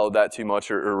really followed that too much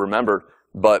or remembered,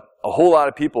 but a whole lot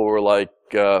of people were like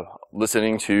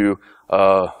listening to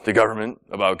the government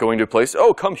about going to a place.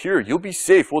 Oh, come here, you'll be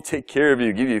safe, we'll take care of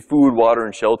you, give you food, water,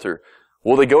 and shelter.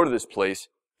 Well, they go to this place,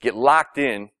 get locked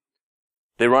in,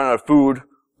 they run out of food,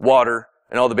 water,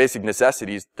 and all the basic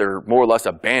necessities. They're more or less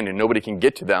abandoned, nobody can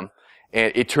get to them,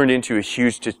 and it turned into a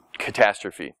huge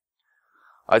catastrophe.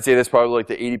 I'd say that's probably like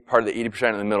the part of the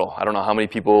 80% in the middle. I don't know how many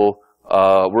people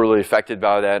were really affected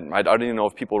by that. I don't even know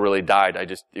if people really died.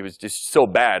 It was just so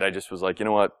bad. I just was like, you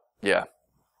know what? Yeah.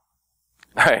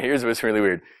 All right, here's what's really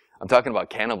weird. I'm talking about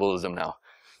cannibalism now.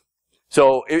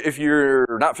 So if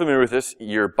you're not familiar with this,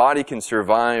 your body can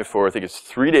survive for, I think it's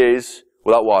 3 days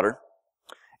without water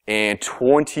and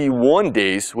 21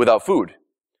 days without food.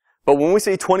 But when we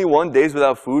say 21 days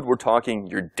without food, we're talking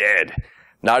you're dead.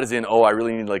 Not as in, oh, I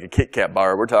really need like a Kit Kat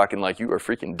bar. We're talking like you are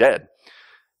freaking dead.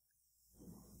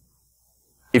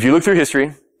 If you look through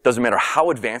history, doesn't matter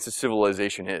how advanced a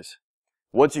civilization is.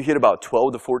 Once you hit about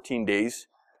 12 to 14 days,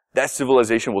 that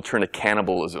civilization will turn to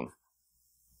cannibalism.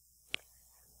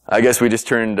 I guess we just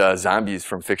turned zombies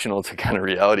from fictional to kind of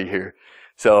reality here.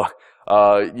 So,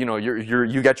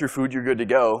 you got your food, you're good to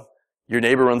go. Your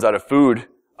neighbor runs out of food.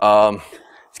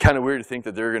 It's kind of weird to think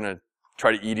that they're going to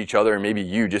try to eat each other and maybe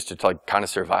you just to like kind of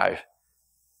survive.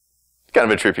 It's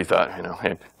kind of a trippy thought,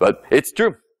 but it's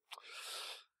true.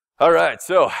 All right,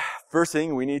 so first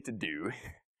thing we need to do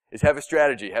is have a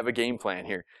strategy, have a game plan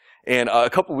here. And a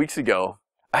couple weeks ago,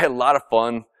 I had a lot of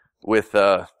fun with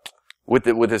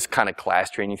this kind of class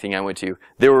training thing I went to.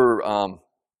 They were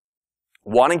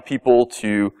wanting people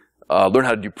to learn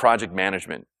how to do project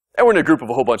management. And we're in a group of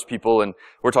a whole bunch of people, and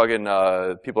we're talking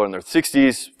people in their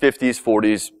 60s, 50s,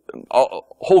 40s, a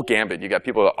whole gambit. You got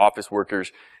people, office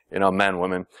workers, men,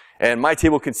 women. And my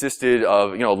table consisted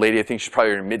of, a lady, I think she's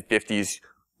probably in her mid-50s,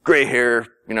 gray hair,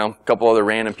 a couple other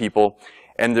random people.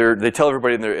 And they tell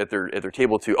everybody at their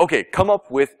table to, okay, come up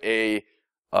with a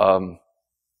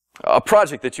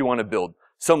project that you want to build.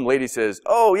 Some lady says,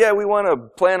 oh yeah, we want to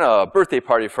plan a birthday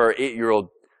party for our 8-year-old.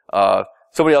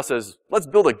 Somebody else says, let's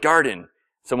build a garden.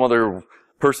 Some other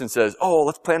person says, oh,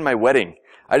 let's plan my wedding.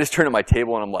 I just turn at my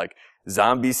table and I'm like,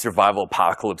 zombie survival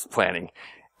apocalypse planning.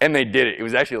 And they did it. It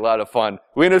was actually a lot of fun.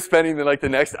 We ended up spending the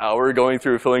next hour going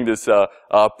through filling this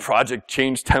project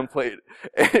change template.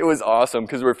 And it was awesome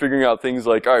because we're figuring out things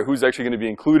like, all right, who's actually going to be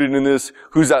included in this?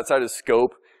 Who's outside of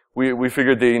scope? We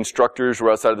figured the instructors were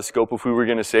outside of the scope of who we were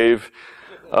going to save.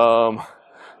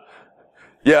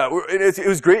 Yeah, it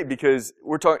was great because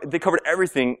they covered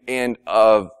everything, and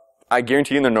I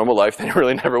guarantee in their normal life they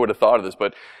really never would have thought of this,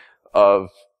 but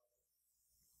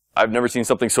I've never seen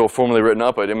something so formally written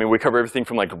up. But I mean, we cover everything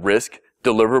from like risk,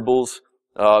 deliverables.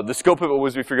 The scope of it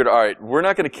was we figured, all right, we're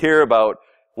not going to care about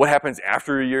what happens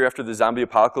after a year after the zombie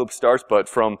apocalypse starts, but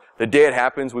from the day it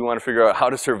happens, we want to figure out how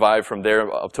to survive from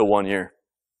there up to 1 year.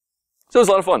 So it was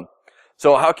a lot of fun.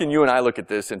 So how can you and I look at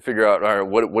this and figure out, all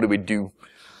right, what do we do?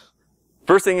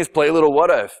 First thing is play a little what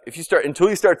if. Until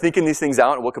you start thinking these things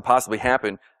out and what could possibly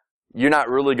happen, you're not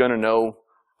really going to know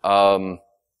how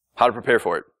to prepare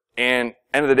for it. And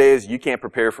end of the day is you can't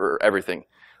prepare for everything.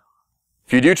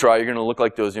 If you do try, you're going to look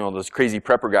like those crazy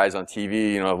prepper guys on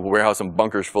TV, warehouse and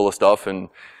bunkers full of stuff, and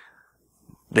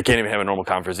they can't even have a normal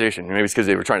conversation. Maybe it's because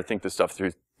they were trying to think this stuff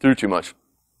through too much.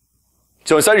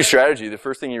 So inside your strategy, the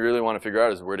first thing you really want to figure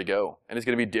out is where to go. And it's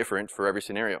going to be different for every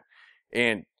scenario.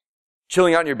 And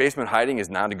chilling out in your basement hiding is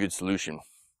not a good solution.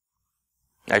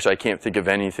 Actually, I can't think of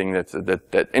anything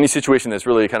any situation that's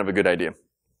really kind of a good idea.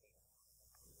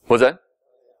 What's that?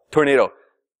 Tornado.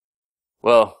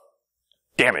 Well,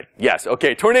 Damn it. Yes.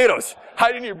 Okay. Tornadoes.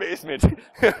 Hide in your basement.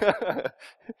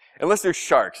 Unless there's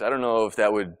sharks. I don't know if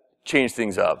that would change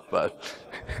things up, but.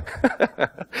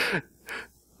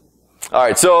 All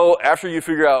right. So after you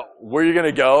figure out where you're going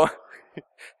to go,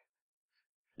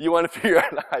 you want to figure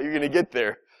out how you're going to get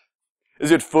there.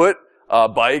 Is it foot,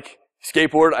 bike,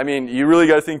 skateboard? I mean, you really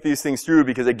got to think these things through,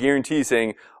 because I guarantee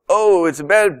saying, oh, it's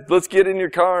bad, let's get in your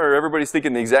car, everybody's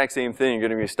thinking the exact same thing. You're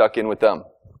going to be stuck in with them.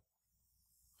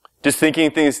 Just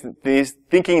thinking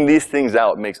these things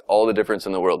out makes all the difference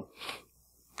in the world.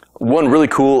 One really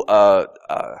cool, I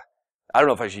don't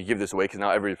know if I should give this away, because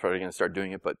now everybody's probably going to start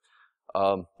doing it, but,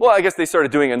 well, I guess they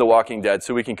started doing it in The Walking Dead,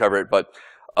 so we can cover it, but,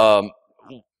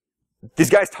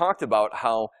 these guys talked about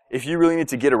how if you really need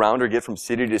to get around or get from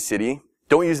city to city,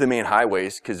 don't use the main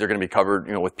highways, because they're going to be covered,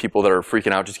 you know, with people that are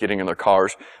freaking out just getting in their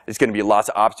cars. It's going to be lots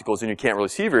of obstacles, and you can't really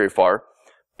see very far.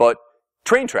 But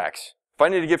train tracks. If I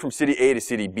need to get from city A to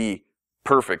city B,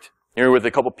 perfect. You're with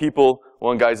a couple people,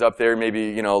 one guy's up there, maybe,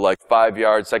 you know, like 5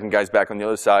 yards, second guy's back on the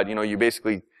other side. You know, you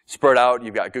basically spread out,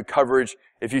 you've got good coverage.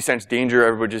 If you sense danger,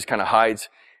 everybody just kind of hides.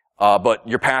 But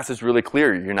your path is really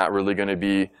clear. You're not really going to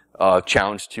be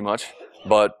challenged too much.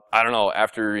 But I don't know,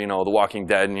 after, you know, The Walking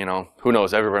Dead, and, you know, who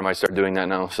knows, everybody might start doing that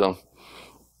now. So,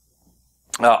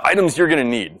 items you're going to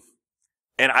need.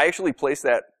 And I actually placed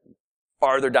that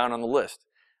farther down on the list.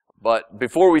 But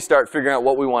before we start figuring out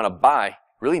what we want to buy,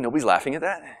 really, nobody's laughing at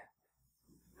that?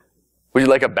 Would you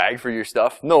like a bag for your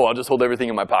stuff? No, I'll just hold everything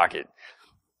in my pocket.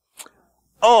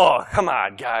 Oh, come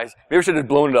on, guys. Maybe I should have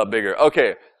blown it up bigger.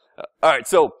 Okay. All right,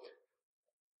 so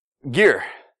gear.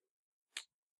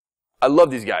 I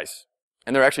love these guys.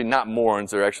 And they're actually not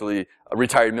morons. They're actually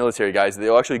retired military guys.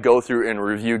 They'll actually go through and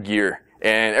review gear.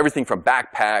 And everything from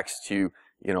backpacks to,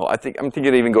 you know, I'm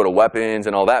thinking they even go to weapons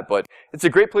and all that. But it's a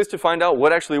great place to find out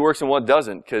what actually works and what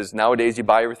doesn't. Because nowadays you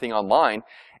buy everything online.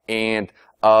 And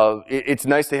it's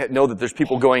nice to know that there's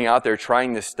people going out there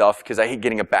trying this stuff. Because I hate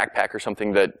getting a backpack or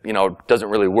something that, you know, doesn't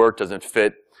really work, doesn't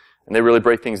fit. And they really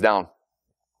break things down.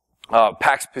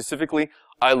 Packs specifically,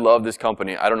 I love this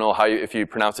company. I don't know how if you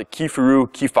pronounce it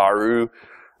Kifaru,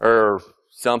 or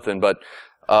something, but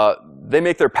they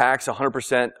make their packs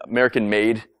 100% American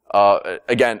made.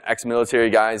 Again, ex-military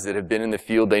guys that have been in the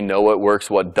field, they know what works,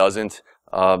 what doesn't.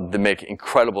 They make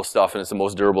incredible stuff, and it's the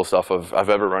most durable stuff I've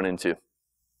ever run into.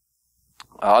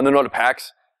 On the note of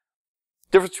packs,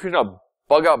 difference between a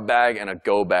bug-out bag and a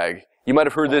go bag. You might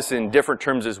have heard this in different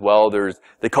terms as well.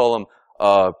 They call them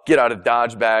get out of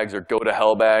Dodge bags or go to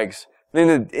hell bags.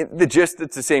 Then the gist,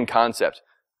 it's the same concept.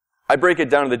 I break it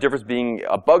down to the difference being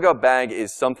a bug-out bag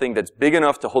is something that's big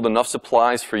enough to hold enough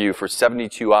supplies for you for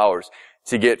 72 hours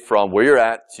to get from where you're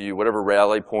at to whatever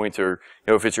rally point, or,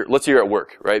 you know, if it's let's say you're at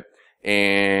work, right?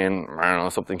 And, I don't know,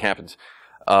 something happens.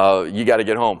 You got to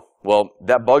get home. Well,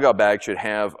 that bug-out bag should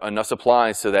have enough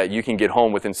supplies so that you can get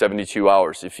home within 72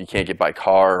 hours. If you can't get by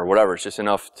car or whatever, it's just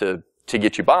enough to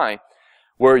get you by.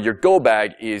 Where your go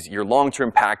bag is your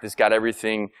long-term pack that's got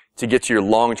everything to get to your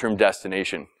long-term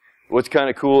destination. What's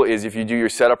kind of cool is if you do your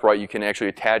setup right, you can actually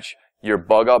attach your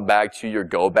bug-out bag to your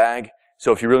go bag.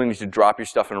 So if you really need to drop your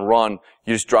stuff and run,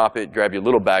 you just drop it, grab your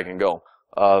little bag, and go.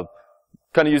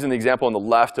 Kind of using the example on the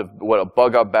left of what a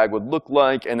bug-out bag would look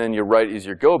like, and then your right is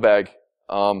your go bag.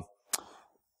 I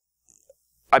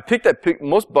picked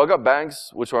most bug-out bags,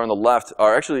 which are on the left,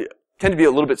 tend to be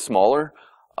a little bit smaller.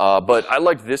 But I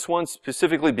like this one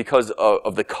specifically because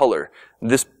of the color.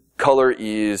 This color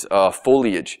is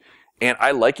foliage. And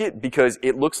I like it because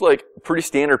it looks like a pretty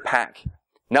standard pack.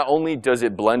 Not only does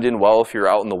it blend in well if you're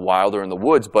out in the wild or in the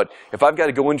woods, but if I've got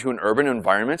to go into an urban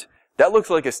environment, that looks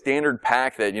like a standard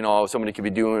pack that, you know, somebody could be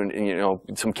doing, you know,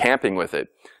 some camping with it.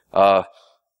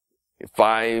 If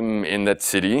I'm in that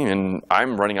city and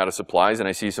I'm running out of supplies and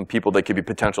I see some people that could be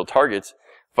potential targets,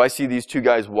 if I see these two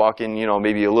guys walking, you know,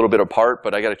 maybe a little bit apart,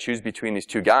 but I got to choose between these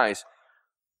two guys,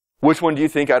 which one do you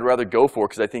think I'd rather go for?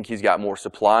 Because I think he's got more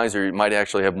supplies, or he might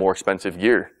actually have more expensive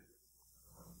gear.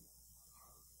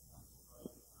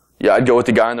 Yeah, I'd go with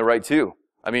the guy on the right too.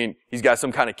 I mean, he's got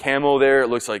some kind of camo there. It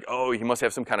looks like, oh, he must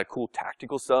have some kind of cool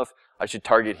tactical stuff. I should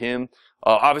target him.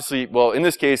 Obviously, well, in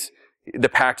this case, the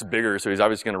pack's bigger, so he's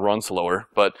obviously going to run slower.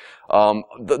 But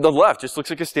the left just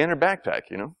looks like a standard backpack,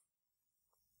 you know?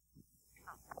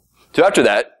 So after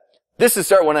that, this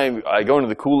is when I go into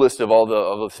the cool list of all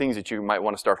the things that you might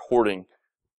want to start hoarding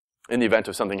in the event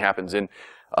of something happens. And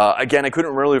again, I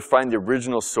couldn't really find the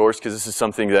original source because this is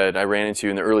something that I ran into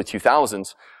in the early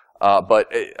 2000s. But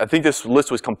I think this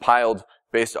list was compiled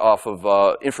based off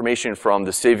of information from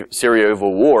the Sarajevo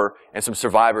War and some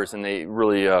survivors, and they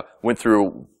really went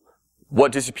through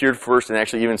what disappeared first, and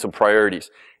actually even some priorities.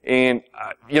 And,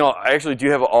 you know, I actually do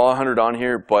have all 100 on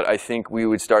here, but I think we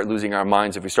would start losing our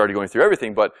minds if we started going through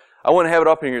everything. But I want to have it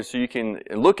up here so you can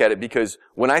look at it, because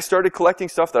when I started collecting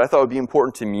stuff that I thought would be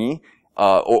important to me,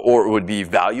 or would be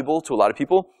valuable to a lot of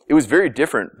people, it was very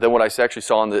different than what I actually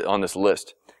saw on this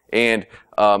list. And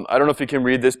I don't know if you can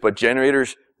read this, but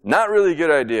generators, not really a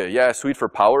good idea. Yeah, sweet for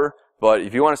power, but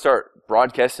if you want to start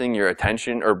broadcasting your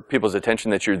attention, or people's attention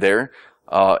that you're there,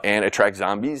 and attract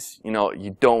zombies, you know,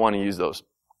 you don't want to use those.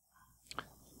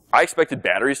 I expected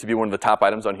batteries to be one of the top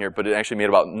items on here, but it actually made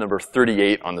about number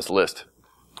 38 on this list.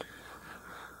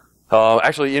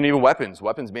 Actually, and even weapons.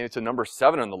 Weapons made it to number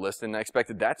 7 on the list, and I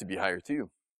expected that to be higher too.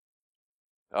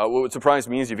 What surprised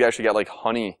me is if you actually got like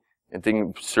honey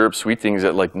and syrup, sweet things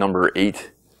at like number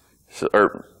 8,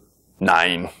 or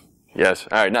 9. Yes,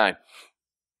 all right, 9.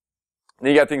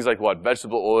 Then you got things like what?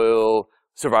 Vegetable oil,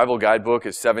 survival guidebook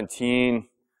is 17.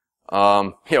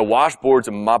 Yeah, washboards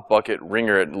and mop bucket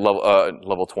ringer at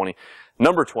level 20.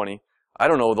 Number 20. I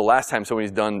don't know the last time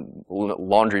somebody's done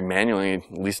laundry manually,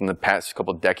 at least in the past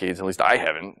couple of decades. At least I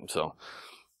haven't. So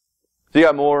you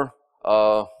got more.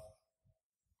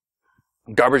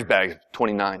 Garbage bag,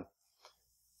 29.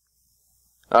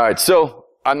 All right, so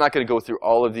I'm not going to go through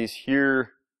all of these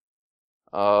here.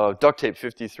 Duct tape,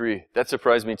 53. That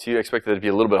surprised me too. I expected it to be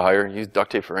a little bit higher. Use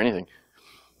duct tape for anything.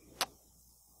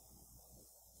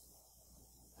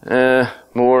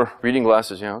 More reading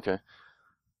glasses. Yeah, okay.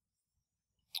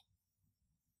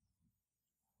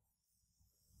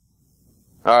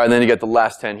 All right, and then you got the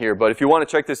last 10 here. But if you want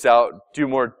to check this out, do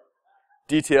more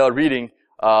detailed reading,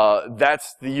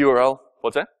 that's the URL.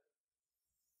 What's that?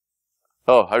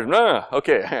 Oh, no,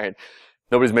 okay, all right.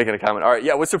 Nobody's making a comment. All right,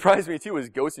 yeah, what surprised me too was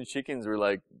Ghosts and Chickens were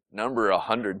like number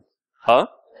 100. Huh?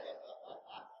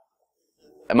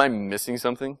 Am I missing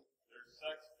something?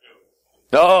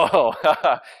 Oh,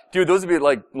 dude, those would be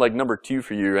like number 2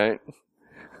 for you, right?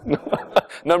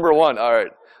 Number 1, all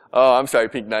right. Oh, I'm sorry,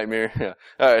 Pink Nightmare. Yeah,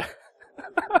 all right.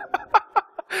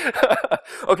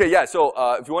 Okay, yeah, so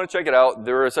if you want to check it out,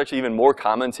 there is actually even more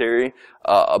commentary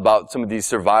about some of these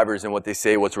survivors and what they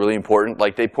say, what's really important.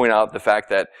 Like, they point out the fact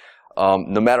that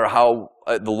no matter how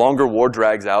the longer war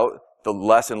drags out, the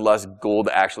less and less gold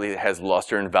actually has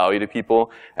luster and value to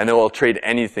people, and they will trade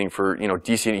anything for, you know,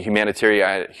 decent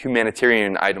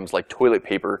humanitarian items like toilet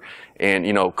paper and,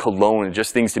 you know, cologne, and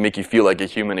just things to make you feel like a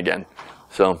human again.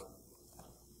 So,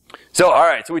 all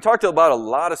right, so we talked about a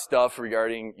lot of stuff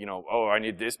regarding, you know, oh, I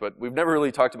need this, but we've never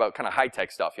really talked about kind of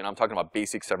high-tech stuff. You know, I'm talking about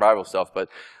basic survival stuff, but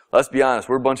let's be honest,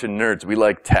 we're a bunch of nerds. We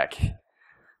like tech.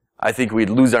 I think we'd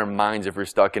lose our minds if we're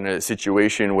stuck in a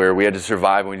situation where we had to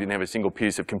survive and we didn't have a single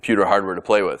piece of computer hardware to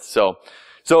play with. So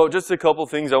just a couple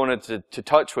things I wanted to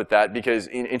touch with that, because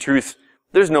in truth,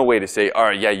 there's no way to say, all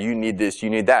right, yeah, you need this, you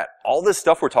need that. All this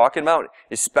stuff we're talking about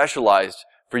is specialized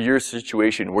for your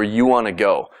situation, where you want to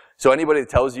go. So anybody that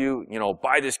tells you, you know,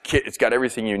 buy this kit, it's got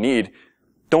everything you need,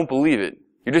 don't believe it.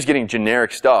 You're just getting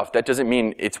generic stuff. That doesn't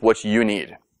mean it's what you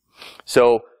need.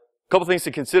 So a couple things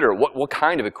to consider. What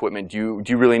kind of equipment do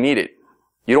you really need it?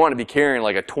 You don't want to be carrying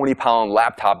like a 20-pound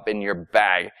laptop in your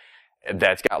bag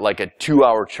that's got like a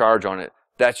 2-hour charge on it.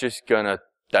 That's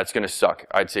gonna suck.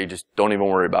 I'd say just don't even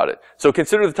worry about it. So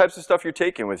consider the types of stuff you're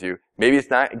taking with you. Maybe it's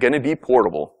not gonna be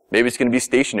portable. Maybe it's gonna be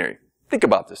stationary. Think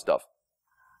about this stuff.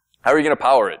 How are you gonna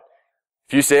power it?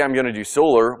 If you say I'm going to do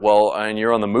solar, well, and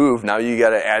you're on the move, now you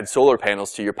got to add solar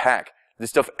panels to your pack. This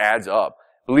stuff adds up.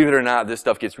 Believe it or not, this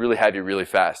stuff gets really heavy really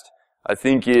fast. I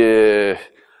think, I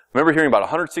remember hearing about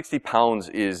 160 pounds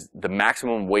is the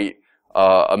maximum weight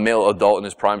a male adult in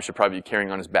his prime should probably be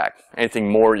carrying on his back. Anything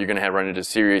more, you're going to run into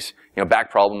serious, you know,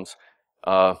 back problems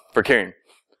for carrying.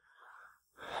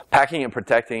 Packing and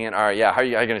protecting it, all right, yeah, how are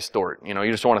you going to store it? You know,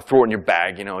 you just don't want to throw it in your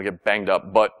bag, you know, get banged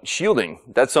up. But shielding,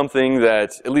 that's something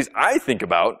that at least I think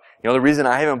about. You know, the reason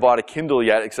I haven't bought a Kindle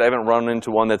yet is because I haven't run into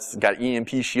one that's got EMP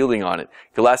shielding on it.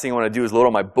 The last thing I want to do is load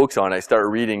all my books on it. I start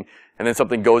reading, and then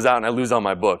something goes out and I lose all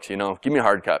my books, you know. Give me a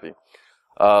hard copy.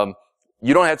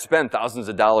 You don't have to spend thousands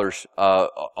of dollars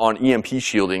on EMP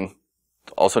shielding,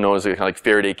 also known as kind of like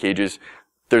Faraday cages.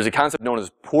 There's a concept known as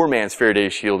poor man's Faraday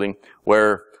shielding,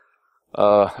 where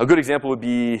a good example would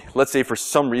be, let's say for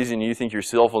some reason you think your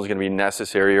cell phone is going to be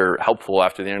necessary or helpful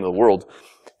after the end of the world.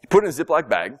 You put it in a Ziploc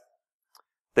bag,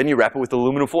 then you wrap it with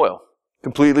aluminum foil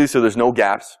completely so there's no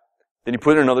gaps. Then you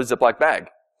put it in another Ziploc bag,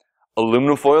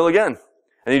 aluminum foil again.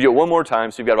 And you do it one more time,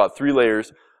 so you've got about 3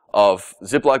 layers of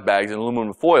Ziploc bags and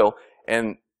aluminum foil.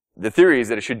 And the theory is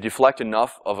that it should deflect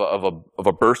enough of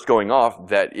a burst going off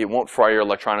that it won't fry your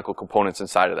electronic components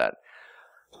inside of that.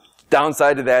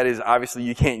 Downside to that is obviously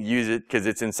you can't use it because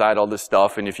it's inside all this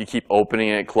stuff, and if you keep opening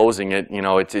it, closing it, you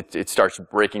know, it starts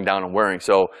breaking down and wearing.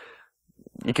 So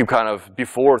you can kind of,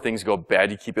 before things go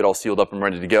bad, you keep it all sealed up and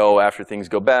ready to go. After things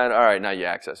go bad, all right, now you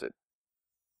access it.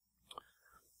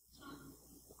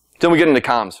 Then we get into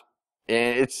comms.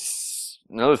 And it's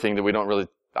another thing that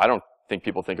I don't think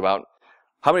people think about.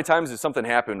 How many times has something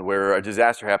happened where a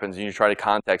disaster happens and you try to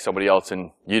contact somebody else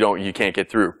and you can't get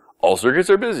through? All circuits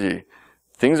are busy.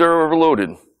 Things are overloaded.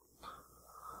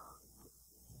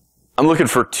 I'm looking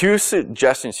for 2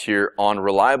 suggestions here on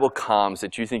reliable comms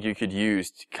that you think you could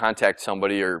use to contact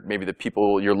somebody or maybe the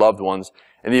people, your loved ones,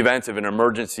 in the event of an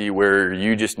emergency where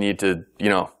you just need to, you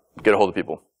know, get a hold of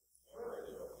people.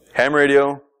 Ham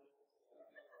radio.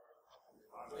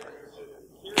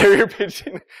 Carrier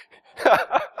pigeon.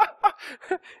 I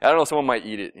don't know, someone might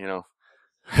eat it, you know.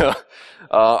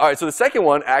 All right, so the second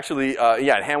one, actually,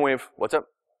 yeah, ham wave. What's up?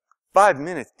 5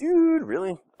 minutes. Dude,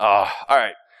 really? All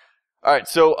right. All right,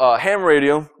 so ham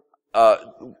radio,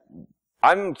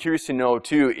 I'm curious to know,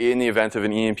 too, in the event of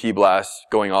an EMP blast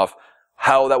going off,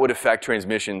 how that would affect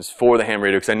transmissions for the ham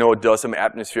radio, because I know it does some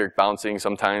atmospheric bouncing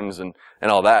sometimes and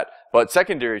all that. But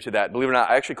secondary to that, believe it or not,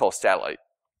 I actually call satellite.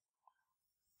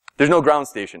 There's no ground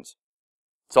stations.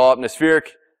 It's all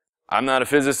atmospheric. I'm not a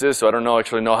physicist, so I don't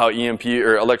actually know how EMP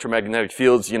or electromagnetic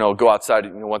fields, you know, go outside,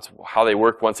 you know, how they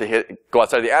work once they go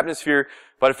outside the atmosphere.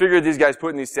 But I figured these guys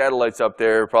putting these satellites up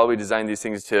there probably designed these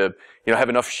things to, you know, have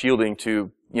enough shielding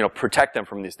to, you know, protect them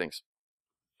from these things.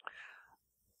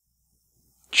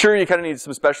 Sure, you kind of need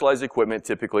some specialized equipment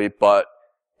typically, but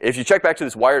if you check back to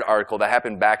this Wired article that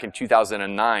happened back in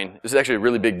 2009, this is actually a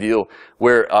really big deal,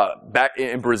 where back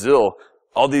in Brazil,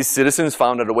 all these citizens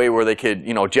found out a way where they could,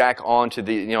 you know, jack onto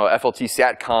the, you know, FLT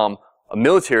SATCOM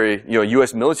military, you know,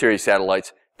 U.S. military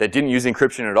satellites that didn't use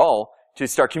encryption at all to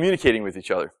start communicating with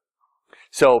each other.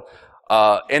 So,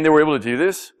 and they were able to do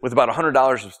this with about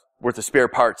 $100 worth of spare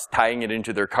parts, tying it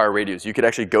into their car radios. You could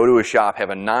actually go to a shop, have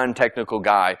a non-technical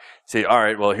guy say, all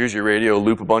right, well, here's your radio,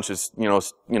 loop a bunch of,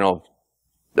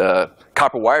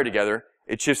 copper wire together.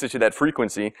 It shifts it to that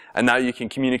frequency, and now you can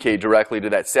communicate directly to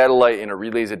that satellite, and it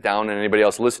relays it down, and anybody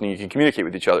else listening, you can communicate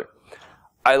with each other.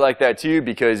 I like that too,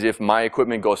 because if my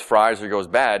equipment goes fries or goes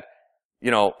bad,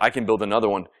 you know, I can build another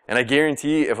one. And I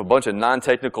guarantee if a bunch of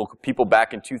non-technical people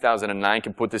back in 2009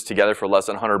 can put this together for less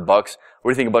than $100, what do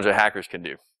you think a bunch of hackers can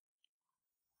do?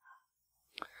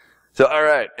 So, all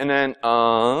right, and then,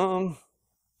 all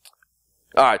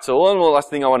right, so one last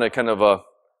thing I want to kind of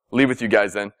leave with you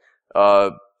guys then.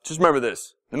 Just remember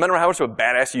this. No matter how much of a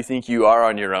badass you think you are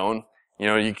on your own, you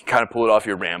know, you can kind of pull it off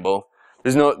your Rambo.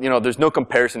 There's no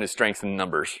comparison to strength in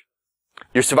numbers.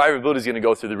 Your survivability is going to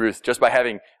go through the roof just by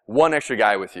having one extra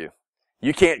guy with you.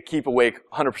 You can't keep awake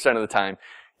 100% of the time.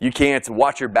 You can't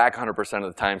watch your back 100%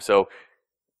 of the time. So,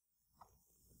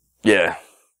 yeah,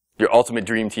 your ultimate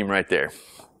dream team right there.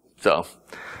 So,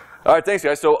 all right, thanks,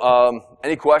 guys. So,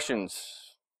 any questions?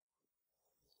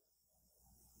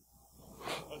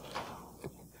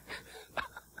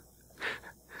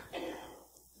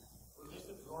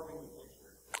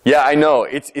 Yeah, I know.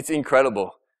 It's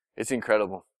incredible. It's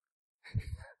incredible.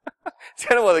 It's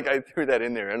kind of like I threw that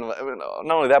in there. And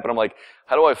not only that, but I'm like,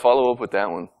 how do I follow up with that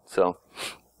one? So,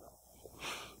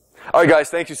 all right, guys,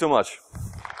 thank you so much.